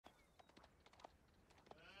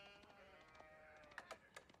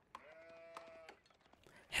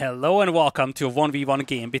Hello and welcome to a 1v1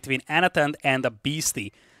 game between Anotand and the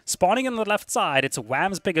Beasty. Spawning on the left side, it's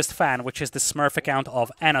Wham's biggest fan, which is the Smurf account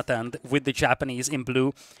of Anotand with the Japanese in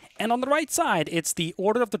blue. And on the right side, it's the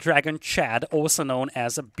Order of the Dragon Chad, also known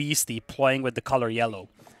as a Beasty, playing with the color yellow.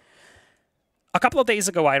 A couple of days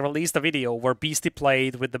ago, I released a video where Beasty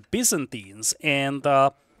played with the Byzantines, and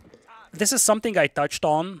this is something I touched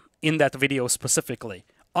on in that video specifically.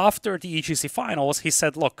 After the EGC finals, he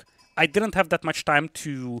said, look, I didn't have that much time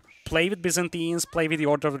to play with Byzantines, play with the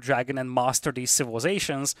Order of the Dragon, and master these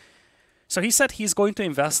civilizations. So he said he's going to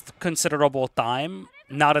invest considerable time,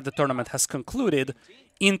 now that the tournament has concluded,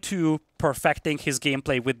 into perfecting his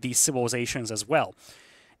gameplay with these civilizations as well.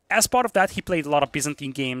 As part of that, he played a lot of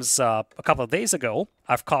Byzantine games a couple of days ago.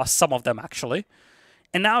 I've cast some of them, actually.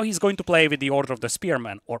 And now he's going to play with the Order of the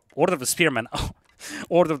Spearman, or Order of the Spearman,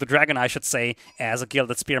 Order of the Dragon, I should say, as a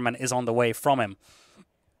Gilded Spearman is on the way from him.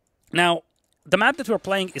 Now, the map that we're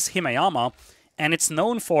playing is Himayama, and it's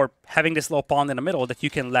known for having this little pond in the middle that you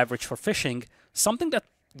can leverage for fishing, something that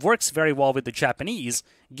works very well with the Japanese,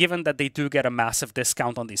 given that they do get a massive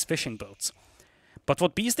discount on these fishing boats. But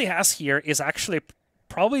what Beasty has here is actually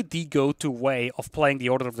probably the go-to way of playing the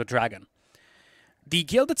Order of the Dragon. The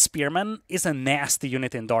Gilded Spearman is a nasty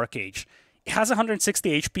unit in Dark Age. It has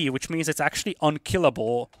 160 HP, which means it's actually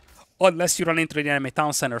unkillable unless you run into the enemy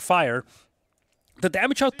town center fire. The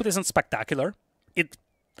damage output isn't spectacular. It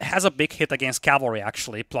has a big hit against cavalry,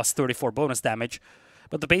 actually, plus 34 bonus damage.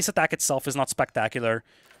 But the base attack itself is not spectacular.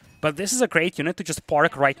 But this is a great unit to just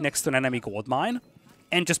park right next to an enemy gold mine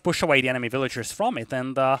and just push away the enemy villagers from it.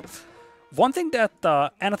 And one thing that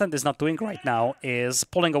Anotand is not doing right now is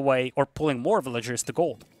pulling away or pulling more villagers to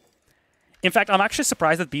gold. In fact, I'm actually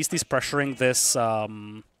surprised that Beasty's pressuring this,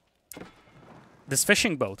 this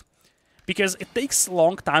fishing boat. Because it takes a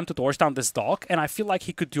long time to torch down this dock, and I feel like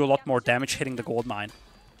he could do a lot more damage hitting the gold mine.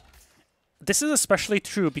 This is especially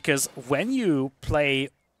true because when you play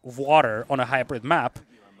water on a hybrid map,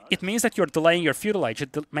 it means that you're delaying your feudal age.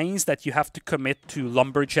 It means that you have to commit to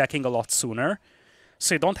lumberjacking a lot sooner,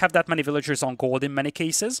 so you don't have that many villagers on gold in many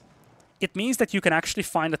cases. It means that you can actually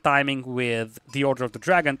find a timing with the Order of the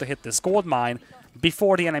Dragon to hit this gold mine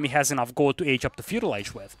before the enemy has enough gold to age up the feudal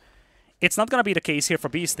age with. It's not going to be the case here for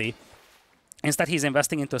Beasty. Instead, he's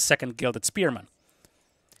investing into a second Gilded Spearman.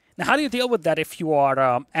 Now, how do you deal with that if you are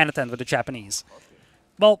Anotand with the Japanese?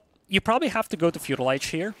 Well, you probably have to go to Feudal Age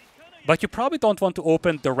here, but you probably don't want to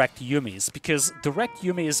open direct Yumis, because direct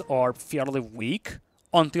Yumis are fairly weak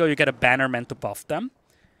until you get a Bannerman to buff them.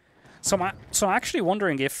 So I'm actually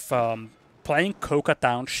wondering if playing Koka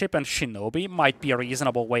Township and Shinobi might be a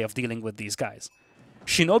reasonable way of dealing with these guys.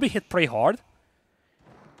 Shinobi hit pretty hard,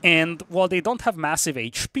 and while they don't have massive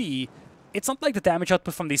HP, it's not like the damage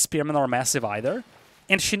output from these spearmen are massive either,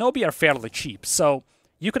 and Shinobi are fairly cheap, so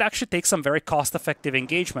you could actually take some very cost-effective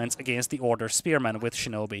engagements against the Order Spearmen with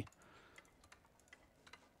Shinobi.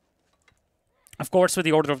 Of course, with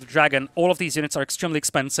the Order of the Dragon, all of these units are extremely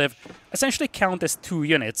expensive, essentially count as 2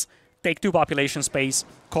 units, take 2 population space,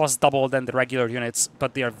 cost double than the regular units,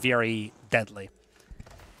 but they are very deadly.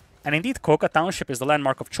 And indeed, Koka Township is the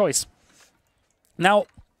landmark of choice. Now,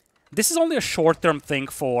 this is only a short-term thing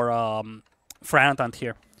for Anotand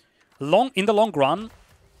here. In the long run,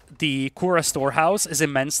 the Kura storehouse is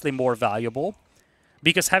immensely more valuable,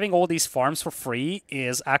 because having all these farms for free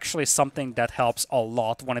is actually something that helps a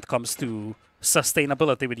lot when it comes to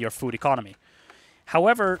sustainability with your food economy.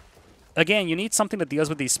 However, again, you need something that deals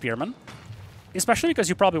with these spearmen, especially because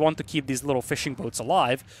you probably want to keep these little fishing boats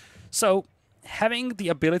alive. So having the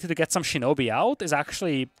ability to get some Shinobi out is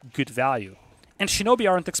actually good value. And Shinobi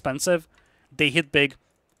aren't expensive, they hit big,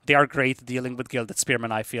 they are great dealing with Gilded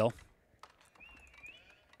Spearmen, I feel.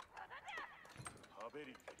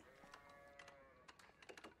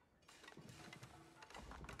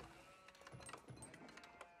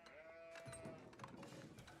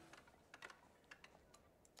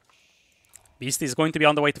 Beasty is going to be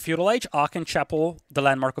on the way to Feudal Age, Aachen Chapel, the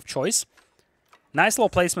landmark of choice. Nice little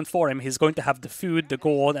placement for him. He's going to have the food, the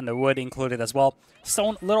gold, and the wood included as well.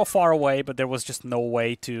 Stone, a little far away, but there was just no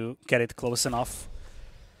way to get it close enough.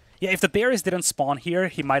 Yeah, if the berries didn't spawn here,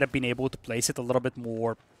 he might have been able to place it a little bit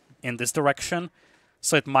more in this direction.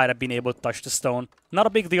 So it might have been able to touch the stone. Not a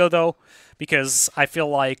big deal, though, because I feel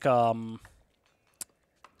like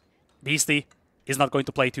Beasty is not going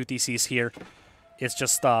to play 2 TCs here. It's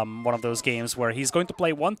just one of those games where he's going to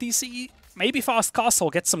play 1 TC, maybe Fast Castle,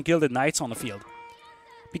 get some Gilded Knights on the field.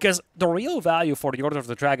 Because the real value for the Order of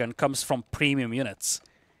the Dragon comes from premium units.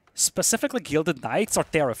 Specifically, Gilded Knights are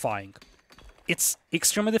terrifying. It's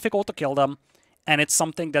extremely difficult to kill them, and it's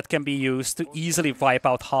something that can be used to easily wipe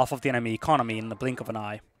out half of the enemy economy in the blink of an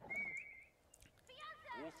eye.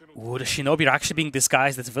 Ooh, the Shinobi are actually being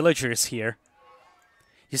disguised as villagers here.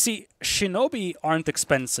 You see, Shinobi aren't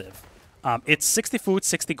expensive. It's 60 food,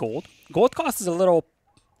 60 gold. Gold cost is a little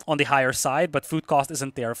on the higher side, but food cost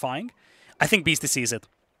isn't terrifying. I think Beasty sees it.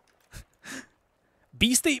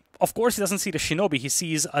 Beasty, of course, he doesn't see the Shinobi. He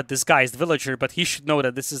sees a disguised villager, but he should know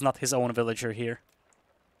that this is not his own villager here.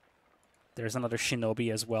 There's another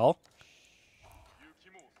Shinobi as well.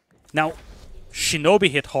 Now, Shinobi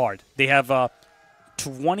hit hard. They have a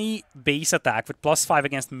 20 base attack with +5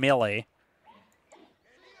 against melee.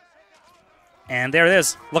 And there it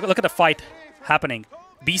is. Look at the fight happening.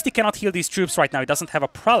 Beasty cannot heal these troops right now. He doesn't have a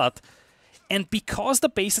prelate. And because the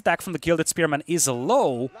base attack from the Gilded Spearman is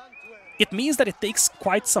low, it means that it takes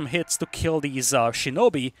quite some hits to kill these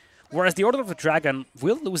Shinobi, whereas the Order of the Dragon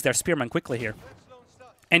will lose their Spearman quickly here.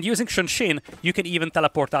 And using Shunshin, you can even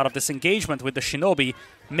teleport out of this engagement with the Shinobi,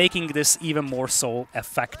 making this even more so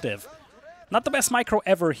effective. Not the best micro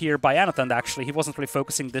ever here by Anotand, actually. He wasn't really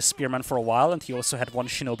focusing this Spearman for a while, and he also had one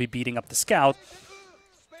Shinobi beating up the Scout.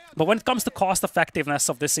 But when it comes to cost effectiveness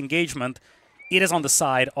of this engagement, it is on the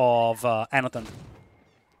side of Anotand.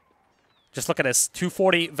 Just look at this.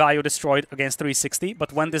 240 value destroyed against 360,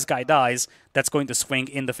 but when this guy dies, that's going to swing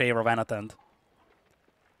in the favor of Anotand.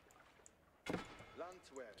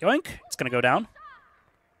 Yoink! It's going to go down.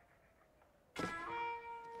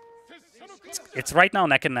 It's right now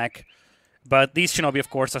neck and neck. But these Shinobi, of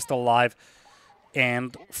course, are still alive.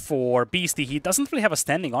 And for Beasty, he doesn't really have a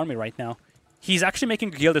standing army right now. He's actually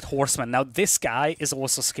making a Gilded Horseman. Now, this guy is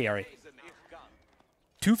also scary.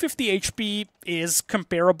 250 HP is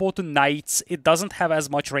comparable to Knights. It doesn't have as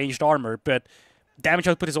much ranged armor, but damage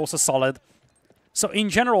output is also solid. So, in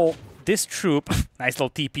general, this troop... nice little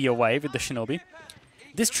TP away with the Shinobi.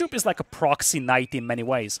 This troop is like a proxy Knight in many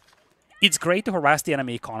ways. It's great to harass the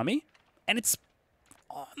enemy economy, and it's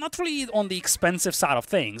not really on the expensive side of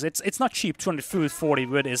things. It's not cheap. 200 food, 40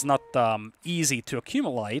 wood is not easy to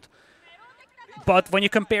accumulate. But when you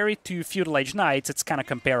compare it to Feudal Age Knights, it's kind of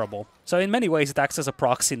comparable. So in many ways, it acts as a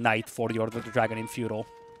proxy Knight for the Order of the Dragon in Feudal.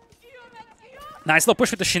 Nice little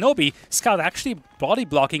push with the Shinobi. Scout actually body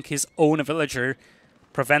blocking his own villager,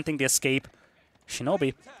 preventing the escape.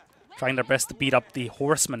 Shinobi trying their best to beat up the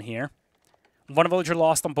Horseman here. One villager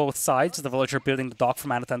lost on both sides. The villager building the dock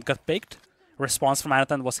from Anotand got picked. Response from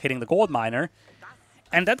Anotand was hitting the gold miner.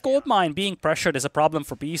 And that gold mine being pressured is a problem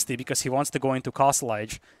for Beasty because he wants to go into Castle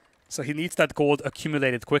Age. So he needs that gold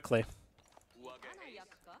accumulated quickly.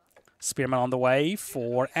 Spearman on the way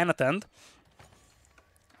for Anotand.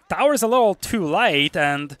 Tower is a little too late,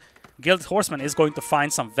 and Gilded Horseman is going to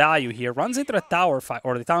find some value here. Runs into the tower fire,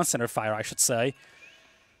 or the town center fire, I should say.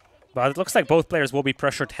 But it looks like both players will be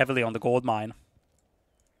pressured heavily on the gold mine.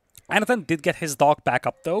 Anotand did get his dock back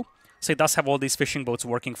up, though, so he does have all these fishing boats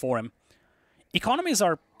working for him. Economies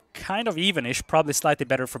are kind of evenish, probably slightly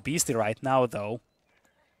better for Beasty right now, though.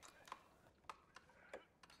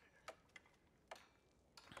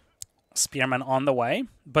 Spearman on the way,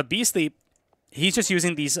 but Beasty, he's just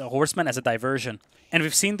using these horsemen as a diversion. And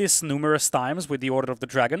we've seen this numerous times with the Order of the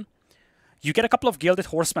Dragon. You get a couple of Gilded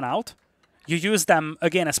Horsemen out, you use them,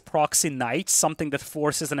 again, as proxy knights, something that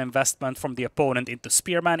forces an investment from the opponent into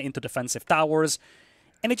Spearman, into defensive towers,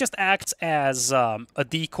 and it just acts as a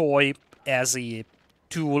decoy, as a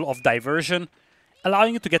tool of diversion,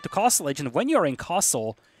 allowing you to get to Castle Age, and when you're in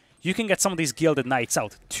Castle, you can get some of these Gilded Knights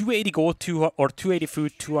out. 280 gold or 280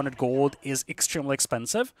 food, 200 gold is extremely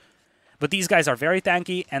expensive, but these guys are very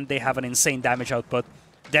tanky, and they have an insane damage output.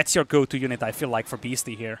 That's your go-to unit, I feel like, for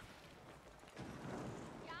Beasty here.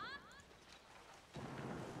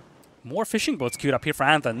 More fishing boats queued up here for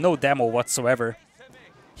Anotand. No demo whatsoever.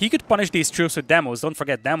 He could punish these troops with demos. Don't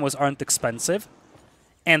forget, demos aren't expensive.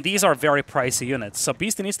 And these are very pricey units. So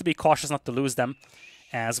Beasty needs to be cautious not to lose them.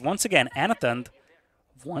 As, once again, Anotand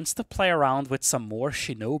wants to play around with some more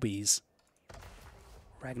Shinobis.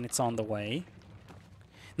 Ragnit's on the way.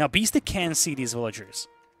 Now, Beasty can see these villagers.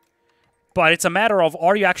 But it's a matter of,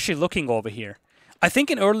 are you actually looking over here? I think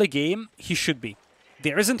in early game, he should be.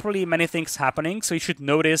 There isn't really many things happening, so you should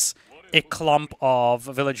notice a clump of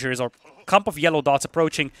villagers or clump of yellow dots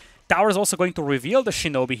approaching. Tower is also going to reveal the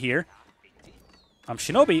Shinobi here.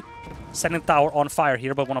 Shinobi setting the tower on fire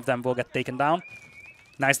here, but one of them will get taken down.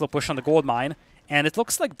 Nice little push on the gold mine. And it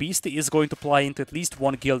looks like Beasty is going to play into at least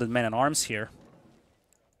one Gilded Man-at-Arms here.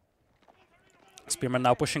 Spearman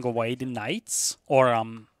now pushing away the Knights, or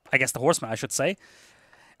I guess the Horsemen, I should say.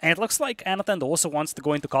 And it looks like Anotand also wants to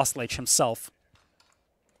go into Castle Age himself.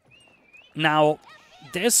 Now,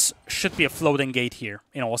 this should be a floating gate here,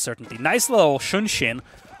 in all certainty. Nice little Shunshin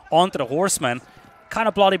onto the Horsemen, kind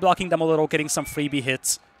of bloody blocking them a little, getting some freebie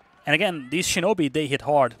hits. And again, these Shinobi, they hit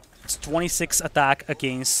hard. It's 26 attack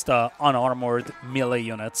against unarmored melee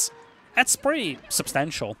units. That's pretty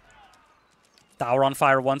substantial. Tower on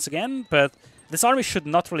fire once again, but this army should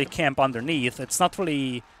not really camp underneath. It's not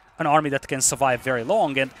really an army that can survive very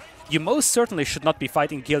long, and you most certainly should not be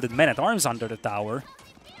fighting Gilded Men-at-Arms under the tower.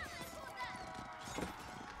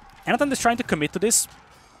 Anotand is trying to commit to this,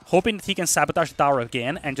 hoping that he can sabotage the tower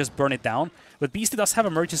again and just burn it down. But Beasty does have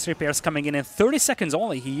emergency repairs coming in 30 seconds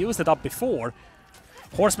only. He used it up before.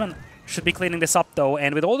 Horsemen should be cleaning this up though,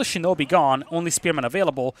 and with all the Shinobi gone, only Spearmen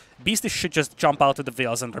available, Beasty should just jump out to the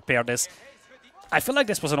Veils and repair this. I feel like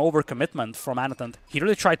this was an overcommitment from Anotand. He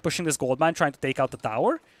really tried pushing this gold mine, trying to take out the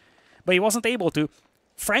tower, but he wasn't able to.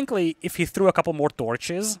 Frankly, if he threw a couple more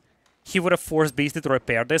torches, he would have forced Beasty to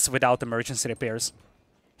repair this without emergency repairs.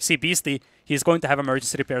 See, Beasty, he's going to have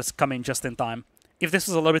emergency repairs come in just in time. If this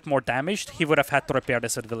was a little bit more damaged, he would have had to repair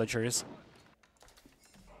this with villagers.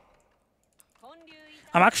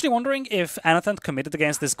 I'm actually wondering if Anotand committed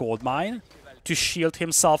against this gold mine to shield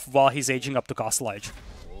himself while he's aging up to Castle Edge.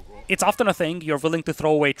 It's often a thing, you're willing to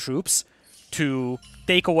throw away troops to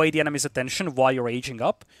take away the enemy's attention while you're aging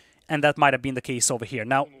up, and that might have been the case over here.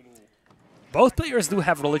 Now, both players do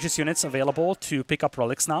have religious units available to pick up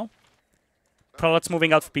relics now. Prelates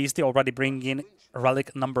moving out for Beasty, already bringing in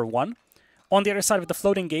relic number 1. On the other side with the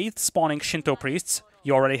floating gate, spawning Shinto priests.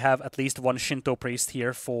 You already have at least one Shinto priest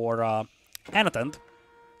here for Anotand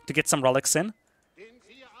to get some relics in.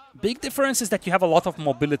 Big difference is that you have a lot of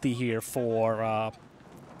mobility here for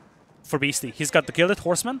Beasty. He's got the Gilded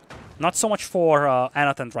Horseman, not so much for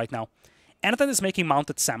Anotand right now. Anotand is making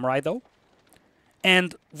Mounted Samurai though.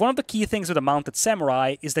 And one of the key things with a Mounted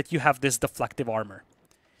Samurai is that you have this deflective armor.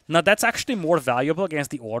 Now that's actually more valuable against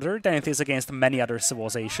the Order than it is against many other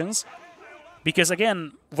civilizations. Because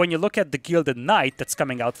again, when you look at the Gilded Knight that's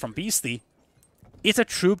coming out from Beasty, it's a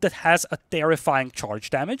troop that has a terrifying charge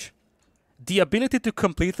damage. The ability to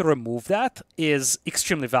completely remove that is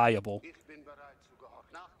extremely valuable.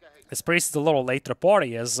 This priest is a little late to the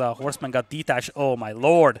party as Horseman got detached. Oh my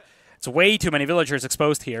lord, it's way too many villagers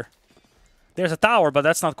exposed here. There's a tower, but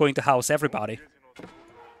that's not going to house everybody.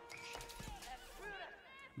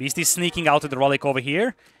 Beasty's sneaking out to the relic over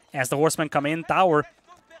here. As the Horsemen come in, tower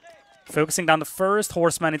focusing down the first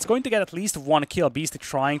Horseman. It's going to get at least one kill. Beasty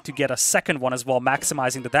trying to get a second one as well,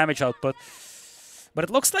 maximizing the damage output. But it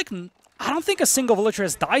looks like I don't think a single villager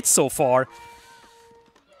has died so far.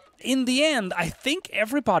 In the end, I think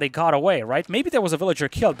everybody got away, right? Maybe there was a villager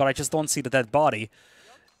killed, but I just don't see the dead body.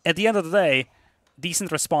 At the end of the day,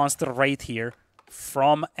 decent response to the raid here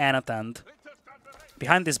from Anotand.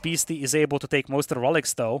 Behind this, Beasty is able to take most of the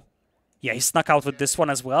relics, though. Yeah, he snuck out with this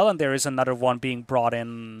one as well, and there is another one being brought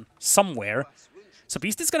in somewhere. So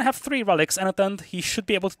Beasty's gonna have 3 relics. Anotand, he should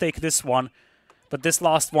be able to take this one, but this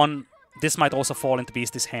last one, this might also fall into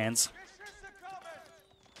Beasty's hands.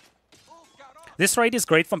 This raid is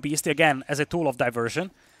great from Beasty, again, as a tool of diversion.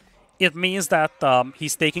 It means that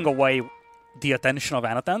he's taking away the attention of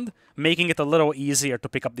Anotand, making it a little easier to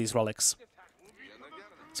pick up these relics.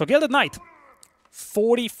 So Gilded Knight,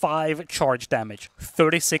 45 charge damage,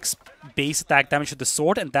 36 base attack damage with the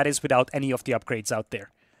sword, and that is without any of the upgrades out there.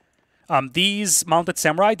 These Mounted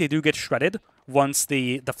Samurai, they do get shredded once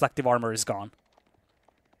the deflective armor is gone.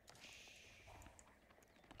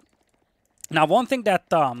 Now, one thing that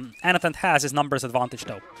Anotand has is numbers advantage,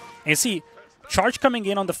 though. And you see, charge coming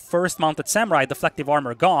in on the first Mounted Samurai, deflective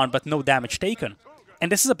armor gone, but no damage taken.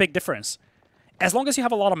 And this is a big difference. As long as you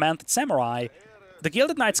have a lot of Mounted Samurai, the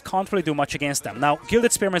Gilded Knights can't really do much against them. Now,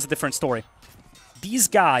 Gilded Spearmen is a different story. These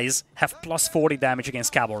guys have plus 40 damage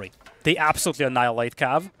against cavalry. They absolutely annihilate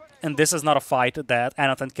cav, and this is not a fight that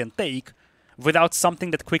Anotand can take without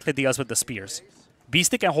something that quickly deals with the spears.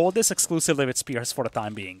 Beasty can hold this exclusively with spears for the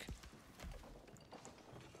time being.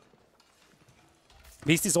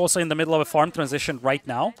 Beasty's also in the middle of a farm transition right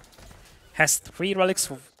now. Has 3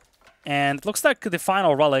 relics, and it looks like the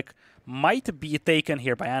final relic might be taken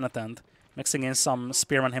here by Anotand. Mixing in some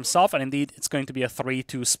spearmen himself, and indeed it's going to be a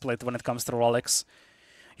 3-2 split when it comes to relics.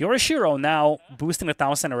 Yorishiro now boosting the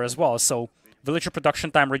town center as well, so villager production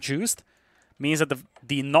time reduced. Means that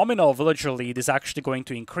the nominal villager lead is actually going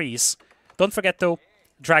to increase. Don't forget though,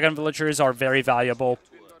 dragon villagers are very valuable.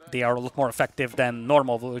 They are a lot more effective than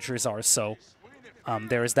normal villagers are, so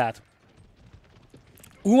there is that.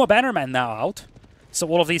 Uma Bannerman now out, so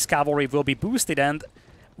all of these cavalry will be boosted, and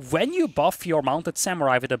when you buff your Mounted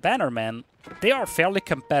Samurai with a Bannerman, they are fairly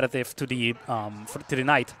competitive to the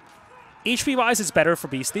Knight. HP-wise, it's better for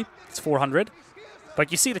Beasty. It's 400. But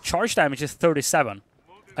you see the charge damage is 37.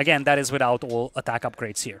 Again, that is without all attack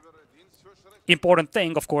upgrades here. Important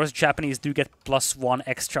thing, of course, Japanese do get +1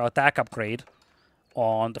 extra attack upgrade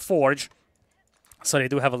on the Forge. So they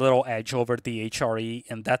do have a little edge over the HRE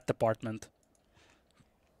in that department.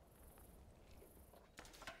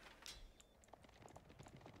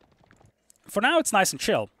 For now, it's nice and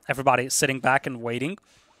chill. Everybody sitting back and waiting.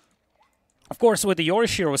 Of course, with the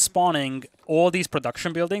Yorishiro spawning, all these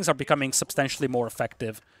production buildings are becoming substantially more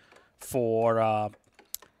effective for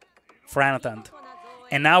Anotand.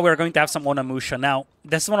 And now we're going to have some Onamusha. Now,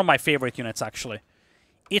 this is one of my favorite units, actually.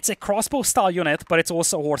 It's a crossbow-style unit, but it's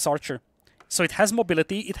also a horse archer. So it has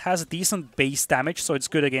mobility, it has decent base damage, so it's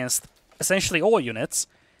good against essentially all units.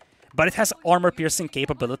 But it has armor-piercing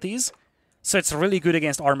capabilities, so it's really good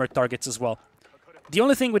against armored targets as well. The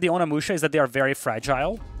only thing with the Onamusha is that they are very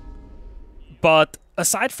fragile. But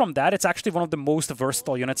aside from that, it's actually one of the most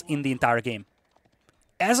versatile units in the entire game.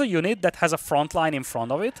 As a unit that has a front line in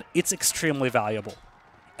front of it, it's extremely valuable.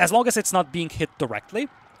 As long as it's not being hit directly,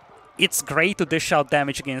 it's great to dish out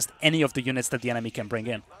damage against any of the units that the enemy can bring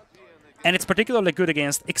in. And it's particularly good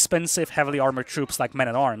against expensive, heavily armored troops like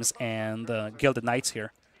Men-at-Arms and Gilded Knights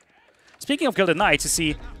here. Speaking of Gilded Knights, you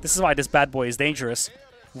see, this is why this bad boy is dangerous.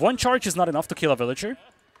 One charge is not enough to kill a villager,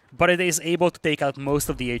 but it is able to take out most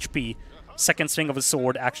of the HP. Second swing of a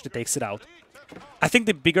sword actually takes it out. I think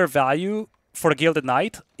the bigger value for a Gilded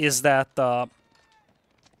Knight is that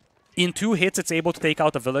in 2 hits it's able to take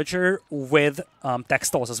out a villager with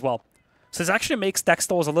textiles as well. So this actually makes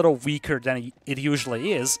textiles a little weaker than it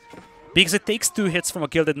usually is, because it takes 2 hits from a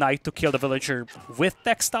Gilded Knight to kill the villager with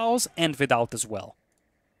textiles and without as well.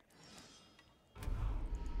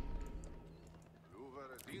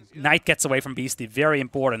 Knight gets away from Beasty, very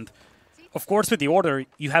important. Of course, with the Order,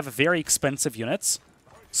 you have very expensive units,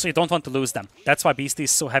 so you don't want to lose them. That's why Beasty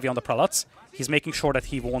is so heavy on the Prelates. He's making sure that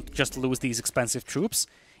he won't just lose these expensive troops.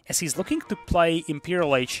 As he's looking to play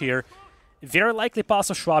Imperial Age here, very likely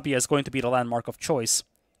Paso Schwabia is going to be the landmark of choice.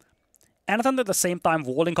 Anotand at the same time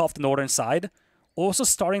walling off the northern side, also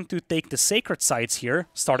starting to take the sacred sites here,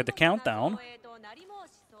 started the countdown.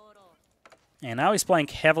 And now he's playing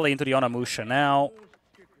heavily into the Onamusha. Now,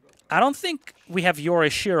 I don't think we have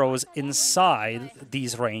Yorishiros inside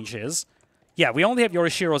these ranges. Yeah, we only have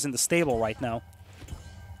Yorishiros in the stable right now.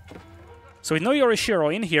 So with no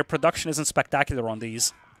Yorishiro in here, production isn't spectacular on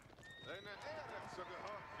these.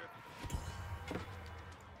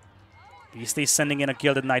 Beasty sending in a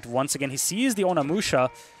Gilded Knight once again. He sees the Onamusha.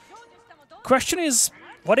 Question is,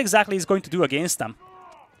 what exactly he's going to do against them?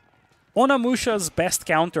 Onamusha's best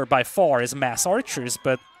counter by far is mass archers,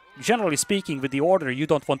 but generally speaking, with the Order, you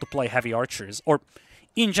don't want to play heavy archers, or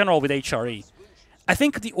in general with HRE. I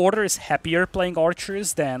think the Order is happier playing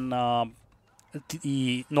archers than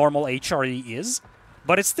the normal HRE is,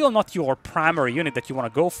 but it's still not your primary unit that you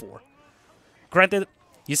want to go for. Granted,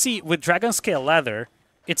 you see, with Dragon Scale Leather,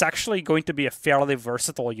 it's actually going to be a fairly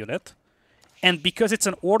versatile unit, and because it's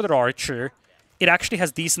an Order archer, it actually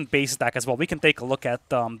has decent base attack as well. We can take a look at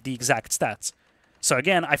the exact stats. So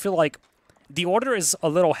again, I feel like the Order is a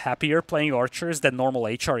little happier playing archers than normal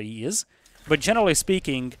HRE is, but generally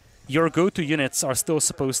speaking, your go-to units are still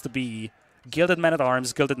supposed to be Gilded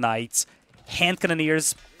Men-at-Arms, Gilded Knights, Hand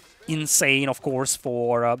Cannoneers, insane, of course,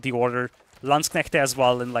 for the Order, Landsknechte as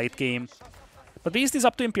well in late game. But Beast is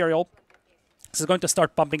up to Imperial. This is going to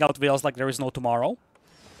start pumping out Veils like there is no tomorrow.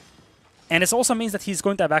 And this also means that he's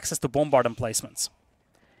going to have access to Bombard emplacements.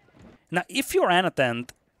 Now, if you're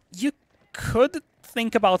Anotand, you could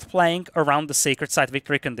think about playing around the Sacred Site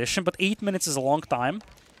victory condition, but 8 minutes is a long time,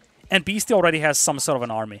 and Beasty already has some sort of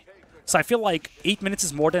an army. So I feel like 8 minutes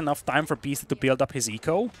is more than enough time for Beasty to build up his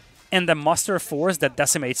eco, and then muster a force that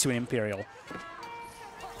decimates you in Imperial.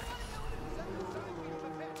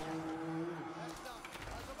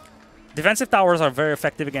 Defensive towers are very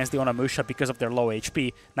effective against the Onamusha because of their low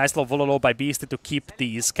HP. Nice little Vololo by Beasty to keep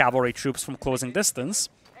these cavalry troops from closing distance.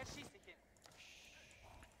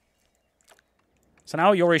 So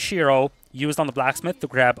now Yorishiro used on the Blacksmith to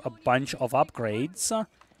grab a bunch of upgrades.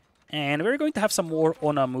 And we're going to have some more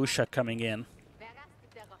Onamusha coming in.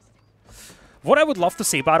 What I would love to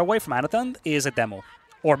see, by the way, from Anotand is a demo.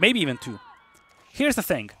 Or maybe even 2. Here's the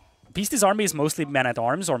thing. Beasty's army is mostly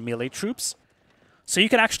men-at-arms or melee troops. So you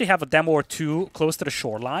can actually have a demo or 2 close to the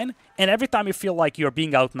shoreline, and every time you feel like you're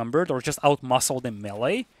being outnumbered or just out-muscled in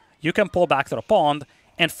melee, you can pull back to the pond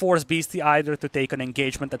and force Beasty either to take an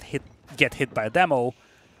engagement that get hit by a demo,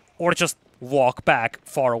 or just walk back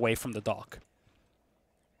far away from the dock.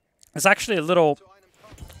 It's actually a little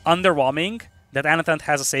underwhelming that Anotand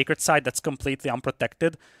has a Sacred Site that's completely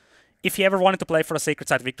unprotected. If you ever wanted to play for a Sacred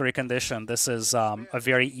Site victory condition, this is a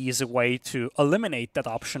very easy way to eliminate that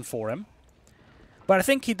option for him. But I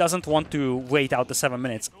think he doesn't want to wait out the 7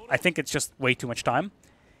 minutes. I think it's just way too much time.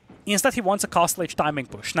 Instead, he wants a costly timing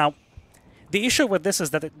push. Now, the issue with this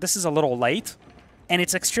is that this is a little late, and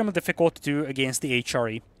it's extremely difficult to do against the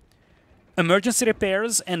HRE. Emergency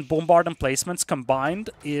repairs and bombard emplacements combined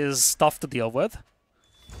is tough to deal with,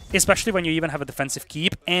 especially when you even have a defensive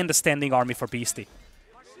keep and a standing army for Beasty.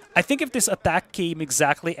 I think if this attack came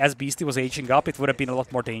exactly as Beasty was aging up, it would have been a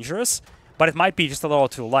lot more dangerous, but it might be just a little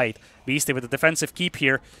too late. Beasty with a defensive keep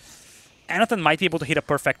here. Anotand might be able to hit a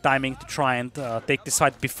perfect timing to try and take this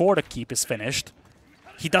fight before the keep is finished.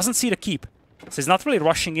 He doesn't see the keep, so he's not really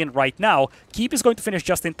rushing in right now. Keep is going to finish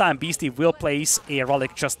just in time. Beasty will place a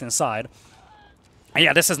relic just inside. And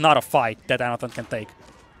yeah, this is not a fight that Anotand can take.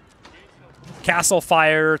 Castle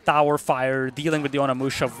fire, tower fire, dealing with the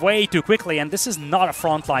Onimusha way too quickly, and this is not a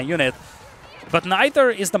frontline unit. But neither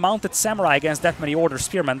is the Mounted Samurai against that many Order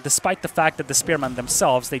Spearmen, despite the fact that the Spearmen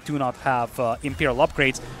themselves, they do not have Imperial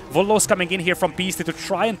upgrades. Volo's coming in here from Beasty to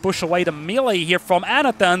try and push away the melee here from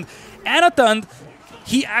Anotand. Anotand,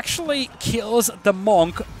 he actually kills the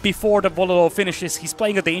Monk before the Volo finishes. He's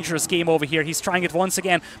playing a dangerous game over here. He's trying it once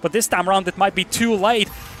again, but this time around it might be too late.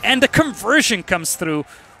 And the conversion comes through.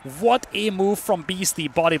 What a move from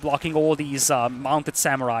Beasty, body blocking all these Mounted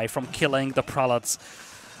Samurai from killing the Prelates.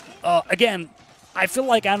 Again, I feel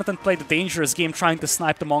like Anotand played a dangerous game trying to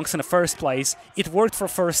snipe the monks in the first place. It worked for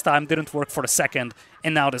the first time, didn't work for the second,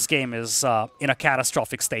 and now this game is in a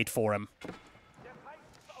catastrophic state for him.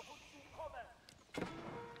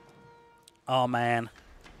 Oh man.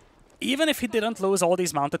 Even if he didn't lose all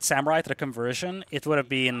these Mounted Samurai to the conversion, it would have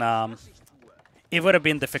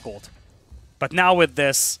been difficult. But now with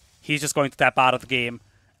this, he's just going to tap out of the game,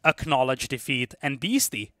 acknowledge defeat, and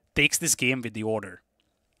Beasty takes this game with the Order.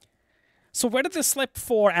 So where did this slip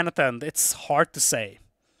for Anotand? It's hard to say.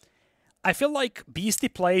 I feel like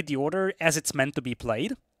Beasty played the Order as it's meant to be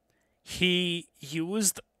played. He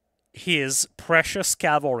used his precious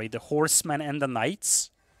cavalry, the Horsemen and the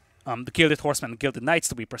Knights, the Gilded Horsemen and Gilded Knights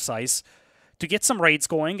to be precise, to get some raids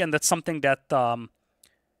going, and that's something that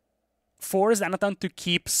forced Anotand to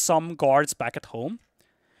keep some guards back at home.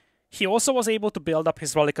 He also was able to build up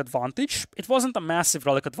his relic advantage. It wasn't a massive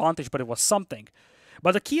relic advantage, but it was something.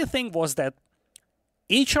 But the key thing was that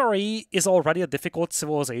HRE is already a difficult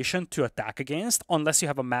civilization to attack against unless you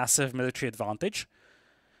have a massive military advantage.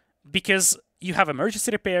 Because you have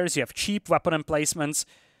emergency repairs, you have cheap weapon emplacements,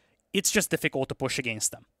 it's just difficult to push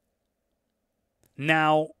against them.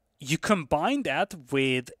 Now, you combine that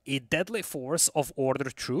with a deadly force of Order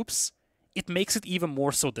troops, it makes it even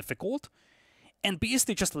more so difficult. And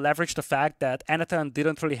Beasty just leveraged the fact that Anotand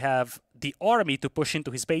didn't really have the army to push into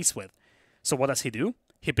his base with. So what does he do?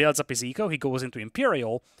 He builds up his eco, he goes into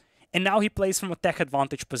Imperial, and now he plays from a tech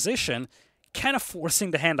advantage position, kind of forcing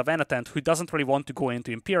the hand of Anotand, who doesn't really want to go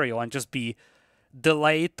into Imperial and just be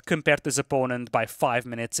delayed compared to his opponent by 5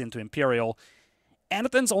 minutes into Imperial.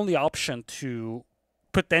 Anotand's only option to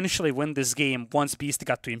potentially win this game once Beasty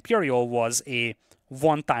got to Imperial was a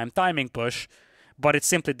one-time timing push, but it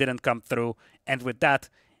simply didn't come through, and with that,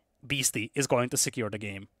 Beasty is going to secure the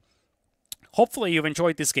game. Hopefully you've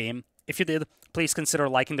enjoyed this game. If you did, please consider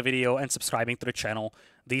liking the video and subscribing to the channel.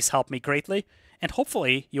 These help me greatly, and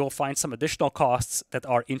hopefully you will find some additional costs that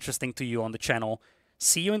are interesting to you on the channel.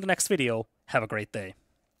 See you in the next video. Have a great day.